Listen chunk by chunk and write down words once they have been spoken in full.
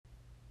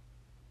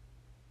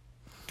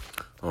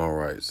All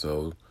right,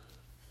 so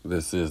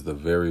this is the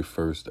very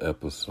first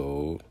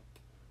episode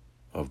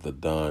of the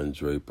Don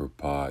Draper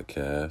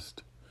podcast.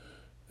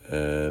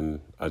 And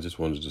I just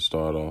wanted to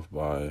start off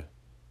by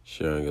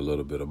sharing a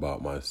little bit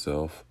about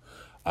myself.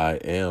 I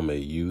am a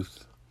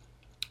youth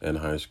and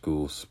high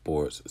school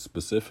sports,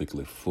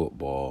 specifically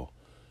football,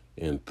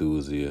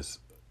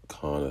 enthusiast,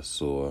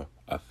 connoisseur,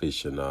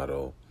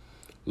 aficionado,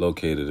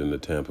 located in the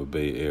Tampa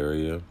Bay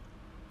area.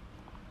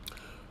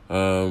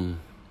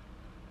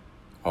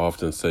 I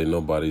often say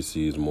nobody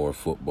sees more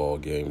football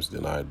games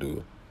than I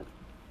do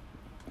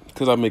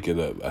because I make it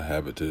a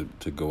habit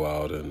to go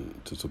out and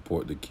to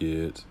support the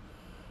kids.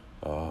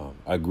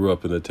 I grew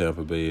up in the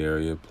Tampa Bay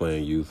area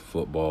playing youth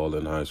football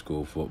and high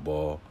school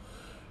football,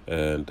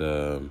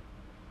 and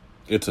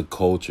it's a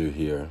culture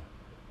here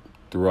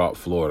throughout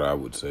Florida, I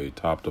would say,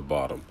 top to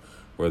bottom.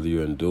 Whether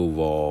you're in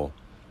Duval,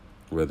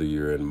 whether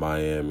you're in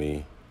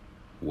Miami,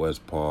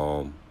 West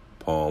Palm,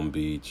 Palm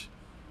Beach,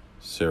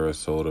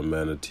 Sarasota,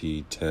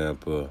 Manatee,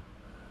 Tampa,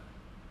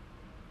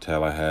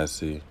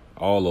 Tallahassee,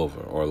 all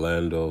over,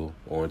 Orlando,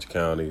 Orange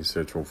County,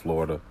 Central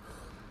Florida.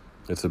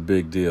 It's a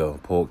big deal.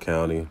 Polk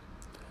County,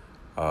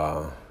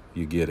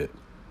 you get it.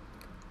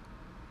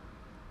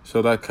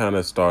 So that kind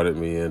of started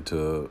me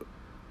into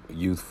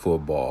youth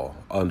football,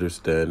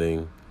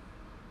 understanding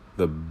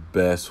the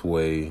best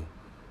way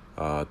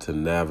to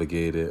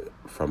navigate it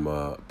from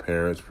a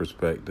parent's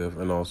perspective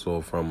and also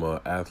from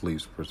an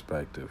athlete's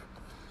perspective.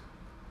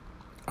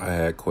 I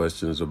had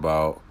questions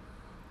about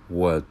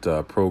what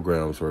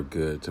programs were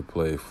good to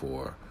play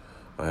for.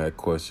 I had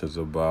questions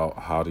about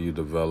how do you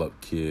develop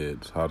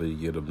kids? How do you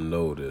get them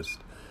noticed?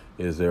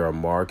 Is there a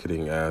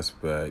marketing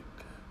aspect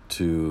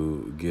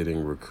to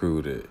getting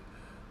recruited,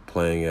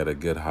 playing at a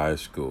good high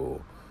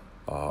school?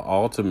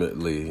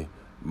 Ultimately,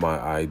 my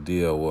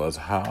idea was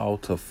how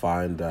to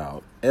find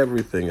out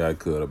everything I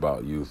could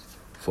about youth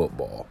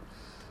football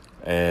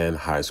and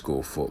high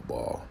school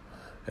football.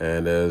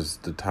 And as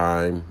the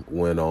time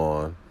went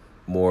on,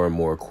 more and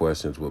more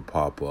questions would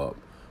pop up.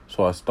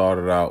 So I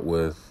started out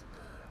with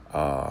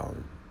a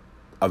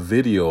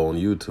video on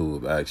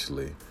YouTube,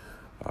 actually.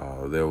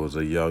 There was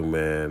a young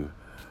man,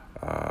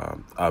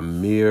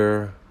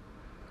 Amir,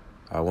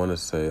 I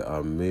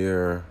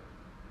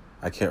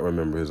can't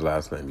remember his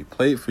last name. He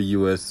played for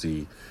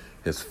USC.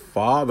 His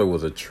father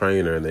was a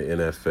trainer in the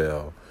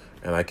NFL.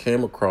 And I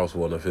came across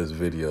one of his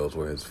videos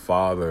where his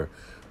father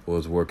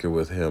was working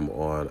with him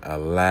on a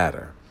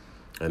ladder.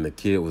 And the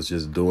kid was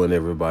just doing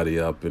everybody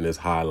up in his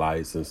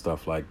highlights and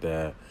stuff like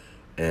that.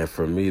 And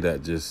for me,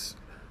 that just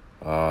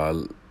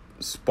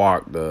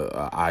sparked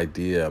the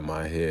idea in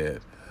my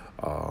head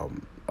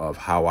of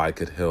how I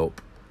could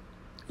help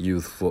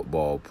youth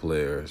football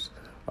players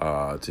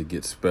to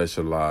get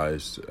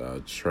specialized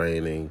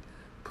training,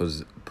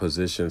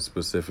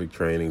 position-specific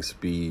training,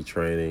 speed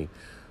training,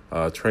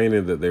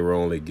 training that they were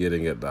only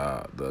getting at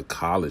the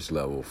college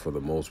level for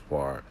the most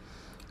part.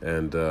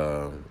 And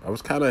I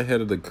was kind of ahead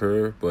of the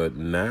curve, but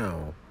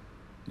now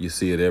you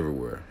see it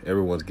everywhere.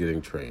 Everyone's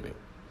getting training.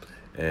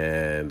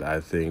 And I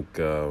think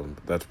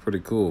that's pretty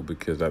cool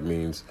because that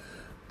means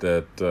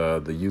that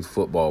the youth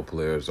football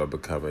players are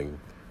becoming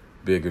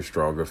bigger,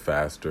 stronger,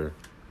 faster.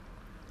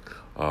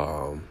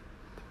 And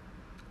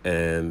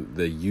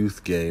the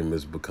youth game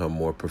has become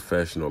more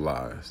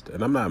professionalized.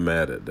 And I'm not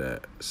mad at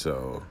that.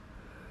 So,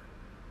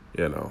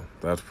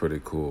 that's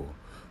pretty cool.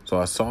 So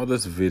I saw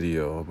this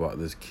video about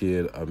this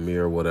kid,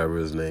 Amir, whatever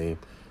his name.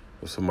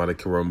 If somebody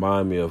can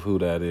remind me of who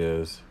that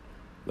is,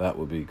 that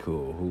would be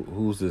cool.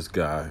 Who's this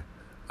guy,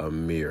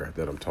 Amir,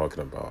 that I'm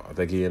talking about? I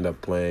think he ended up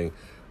playing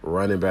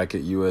running back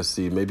at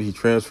USC. Maybe he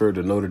transferred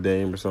to Notre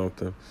Dame or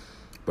something.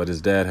 But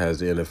his dad has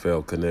the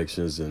NFL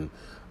connections, and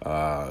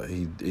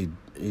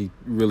he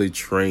really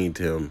trained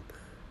him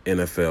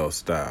NFL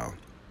style.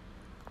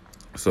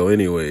 So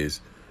anyways,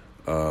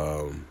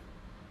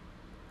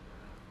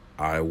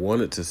 I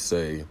wanted to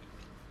say,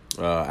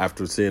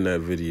 after seeing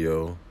that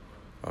video,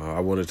 I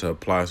wanted to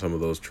apply some of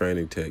those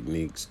training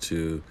techniques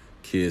to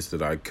kids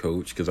that I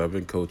coach, because I've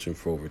been coaching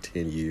for over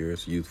 10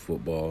 years, youth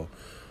football,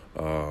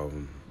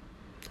 and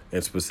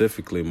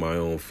specifically my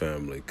own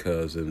family,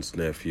 cousins,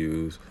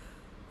 nephews,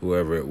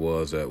 whoever it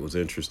was that was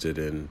interested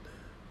in,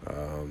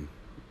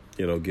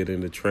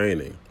 getting the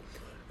training.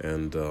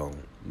 And the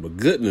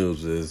good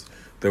news is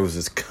there was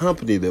this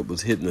company that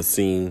was hitting the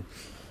scene,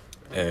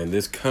 and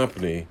this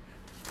company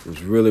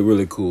was really,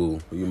 really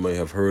cool. You may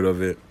have heard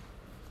of it.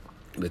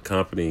 The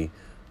company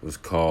was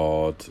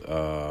called,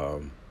 I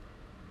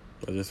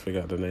just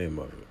forgot the name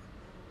of it.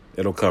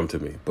 It'll come to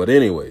me. But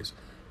anyways,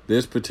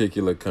 this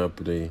particular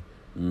company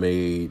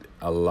made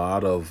a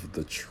lot of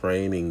the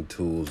training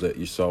tools that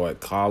you saw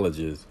at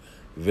colleges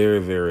very,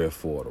 very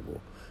affordable.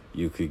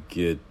 You could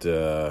get,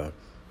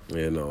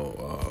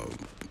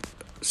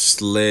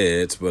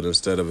 sleds, but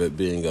instead of it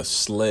being a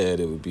sled,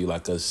 it would be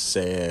like a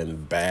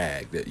sand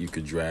bag that you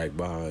could drag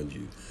behind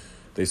you.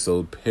 They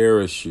sold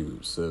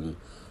parachutes and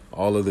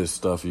all of this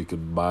stuff you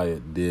could buy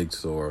at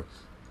Dick's or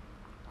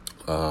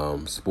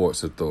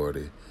Sports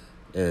Authority.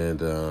 And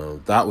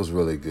that was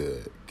really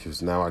good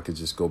because now I could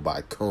just go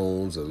buy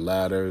cones and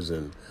ladders,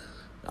 and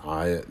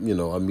I,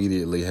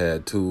 immediately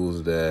had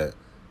tools that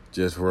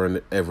just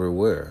weren't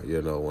everywhere.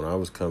 When I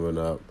was coming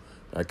up,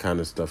 that kind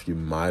of stuff you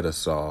might have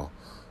saw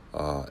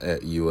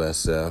at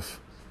USF,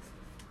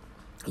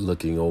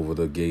 looking over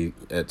the gate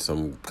at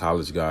some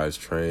college guys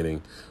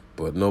training,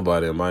 but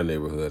nobody in my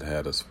neighborhood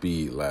had a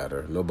speed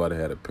ladder. Nobody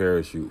had a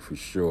parachute for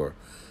sure.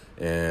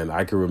 And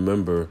I can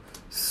remember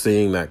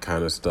seeing that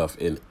kind of stuff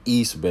in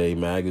East Bay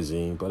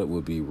magazine, but it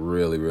would be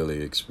really,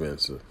 really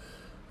expensive.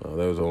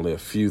 There was only a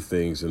few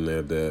things in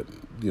there that,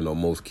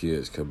 most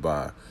kids could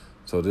buy.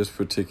 So this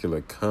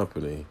particular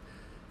company,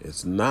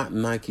 it's not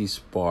Nike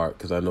Spark,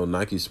 because I know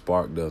Nike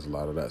Spark does a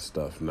lot of that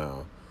stuff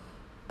now.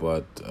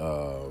 But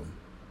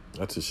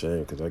that's a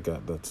shame because I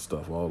got that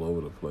stuff all over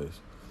the place.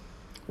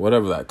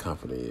 Whatever that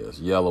company is,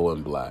 Yellow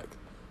and Black,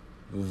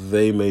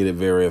 they made it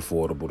very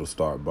affordable to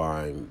start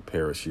buying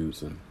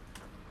parachutes and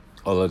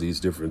all of these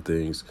different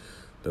things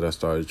that I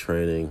started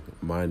training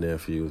my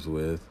nephews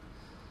with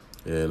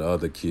and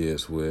other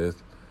kids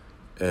with.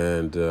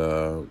 And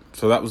so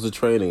that was the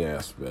training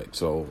aspect.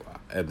 So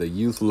at the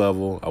youth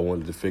level, I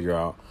wanted to figure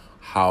out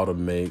how to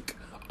make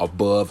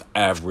above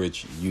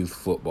average youth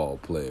football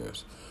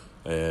players.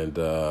 And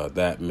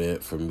that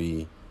meant for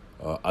me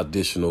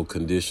additional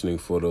conditioning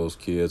for those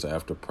kids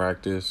after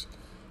practice,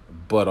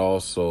 but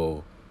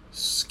also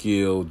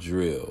skill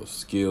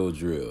drills.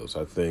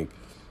 I think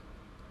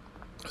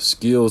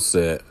skill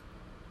set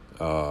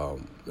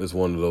is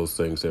one of those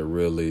things that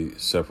really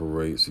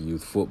separates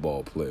youth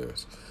football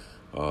players.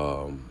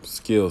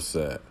 Skill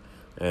set,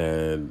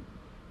 and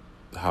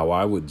how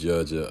I would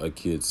judge a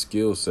kid's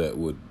skill set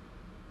would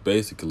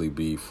basically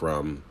be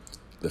from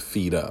the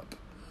feet up.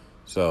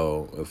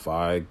 So if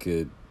I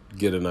could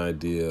get an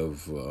idea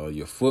of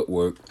your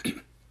footwork,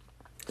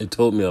 it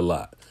told me a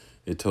lot.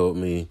 It told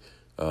me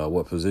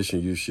what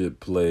position you should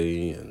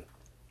play and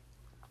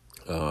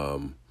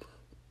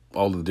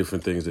all the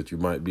different things that you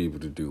might be able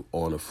to do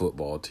on a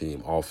football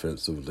team,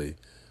 offensively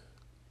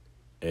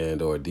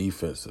and or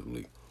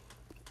defensively.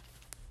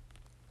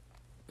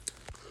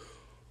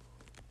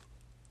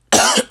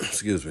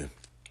 Excuse me.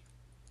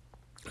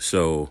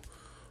 So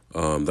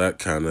that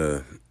kind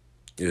of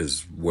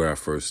is where I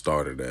first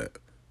started at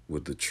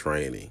with the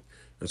training.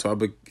 And so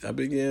I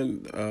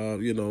began,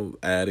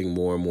 adding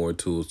more and more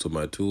tools to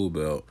my tool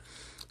belt.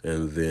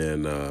 And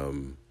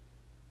then,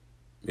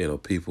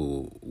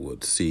 people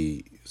would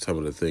see some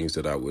of the things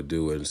that I would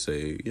do and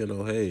say,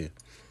 hey,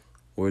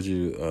 where'd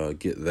you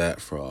get that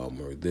from,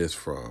 or this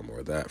from,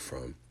 or that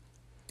from?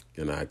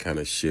 And I kind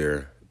of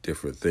share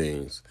different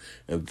things.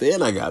 And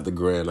then I got the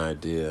grand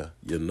idea,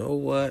 you know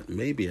what?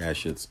 Maybe I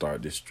should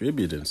start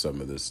distributing some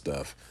of this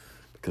stuff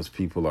because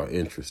people are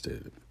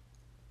interested.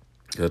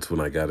 That's when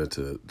I got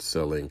into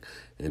selling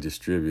and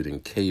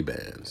distributing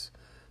K-bands,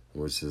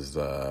 which is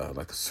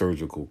like a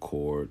surgical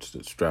cords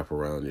that strap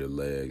around your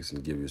legs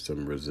and give you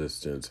some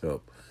resistance,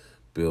 help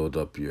build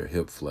up your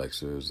hip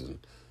flexors.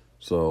 And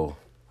so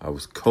I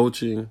was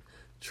coaching,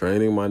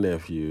 training my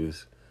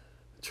nephews,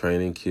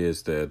 training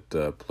kids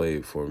that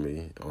played for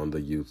me on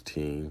the youth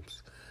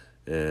teams,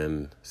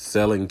 and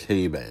selling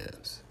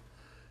K-bands.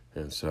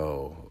 And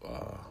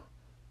so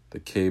the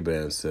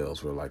K-band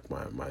sales were like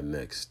my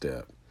next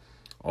step.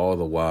 All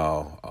the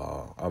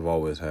while, I've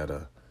always had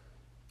a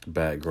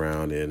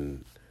background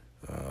in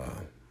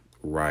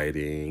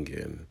writing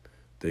and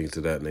things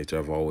of that nature.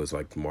 I've always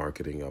liked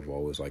marketing. I've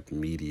always liked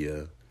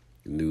media,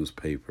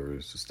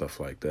 newspapers, stuff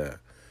like that.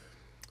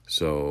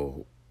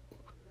 So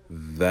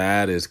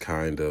that is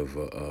kind of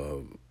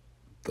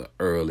the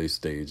early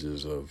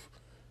stages of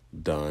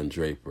Don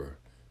Draper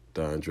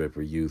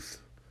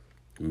Youth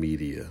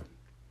Media.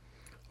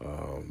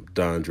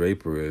 Don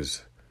Draper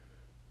is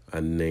a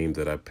name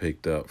that I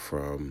picked up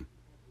from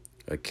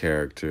a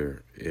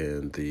character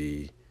in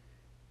the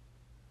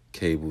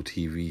cable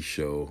TV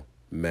show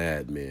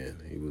Mad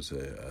Men. He was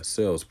a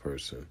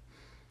salesperson.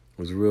 It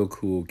was a real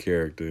cool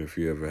character. If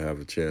you ever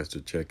have a chance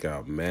to check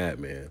out Mad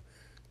Men,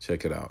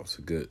 check it out.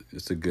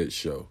 It's a good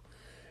show.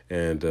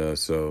 And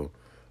so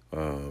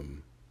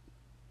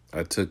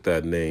I took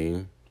that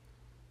name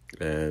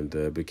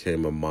and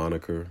became a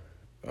moniker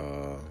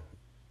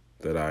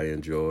that I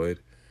enjoyed,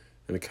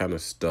 and it kind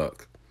of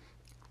stuck.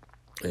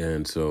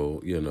 And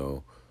so,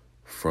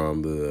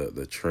 from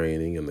the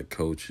training and the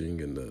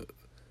coaching and the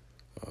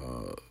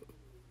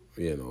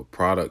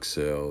product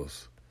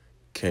sales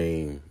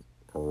came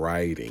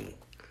writing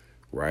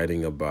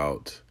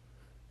about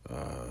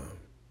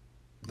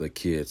the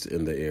kids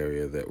in the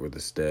area that were the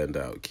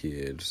standout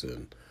kids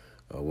and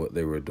what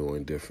they were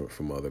doing different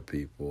from other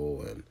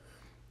people. And,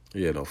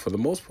 for the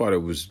most part,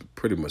 it was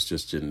pretty much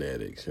just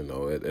genetics.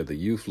 At the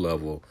youth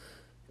level,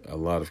 a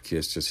lot of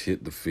kids just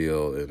hit the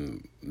field,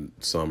 and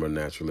some are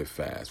naturally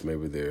fast.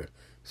 Maybe they're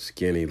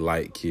skinny,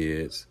 light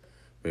kids.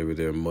 Maybe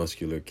they're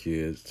muscular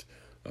kids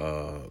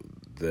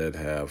that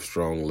have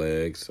strong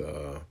legs.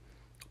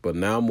 But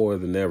now more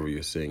than ever,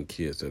 you're seeing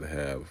kids that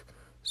have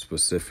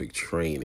specific training.